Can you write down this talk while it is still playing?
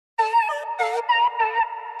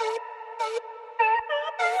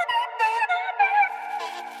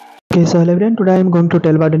Okay, so hello everyone, today I am going to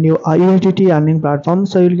tell about the new USDT earning platform.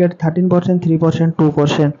 So you'll get 13%, 3%,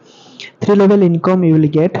 2%, 3 level income you will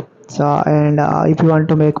get. So and if you want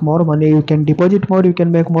to make more money, you can deposit more, you can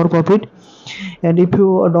make more profit. And if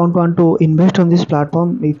you don't want to invest on this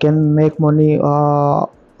platform, you can make money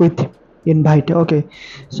with invite. Okay,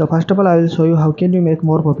 so first of all I will show you how can you make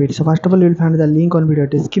more profit. So first of all you will find the link on video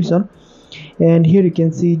description, and here you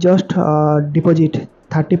can see just deposit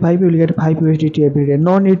 35, you will get 5 USDT every day.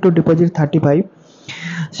 No need to deposit 35,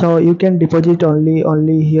 so you can deposit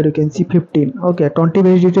only here you can see 15. Okay, 20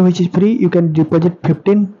 USDT which is free, you can deposit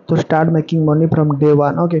 15 to start making money from day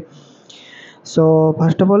one. Okay, so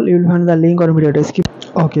first of all you will find the link on video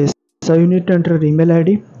description. Okay, so you need to enter your email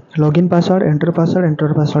ID, login password, enter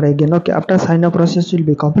password again. Okay, after sign up process will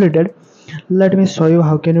be completed, let me show you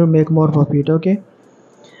how can you make more profit. Okay,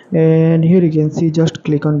 and here you can see just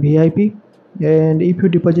click on VIP, and if you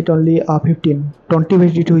deposit only 15, 20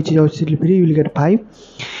 USDT which is also free, you will get 5.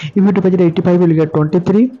 If you deposit 85, you will get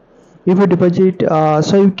 23. If you deposit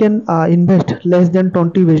so you can invest less than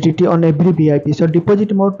 20 USDT on every VIP, so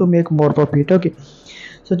deposit more to make more profit. Okay,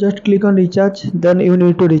 so just click on recharge, then you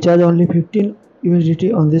need to recharge only 15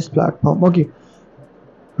 USDT on this platform. Okay,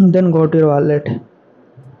 then go to your wallet.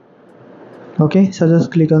 Okay, so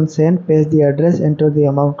just click on send, paste the address, enter the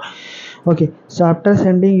amount. Okay, so after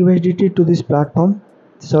sending USDT to this platform,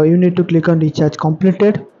 so you need to click on recharge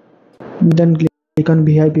completed, then click on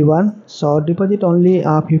VIP1. So deposit only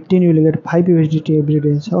 15, you will get 5 USDT every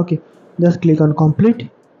day. So okay, just click on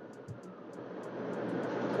complete.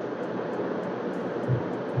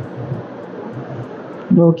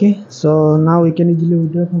 Okay, so now we can easily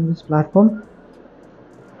withdraw from this platform.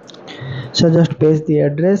 So just paste the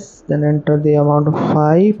address, then enter the amount of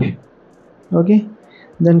 5. Okay,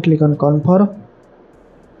 then click on confirm.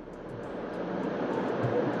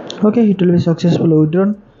 Okay, it will be successfully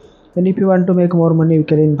withdrawn. And if you want to make more money, you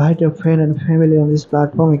can invite your friend and family on this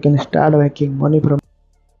platform. You can start making money from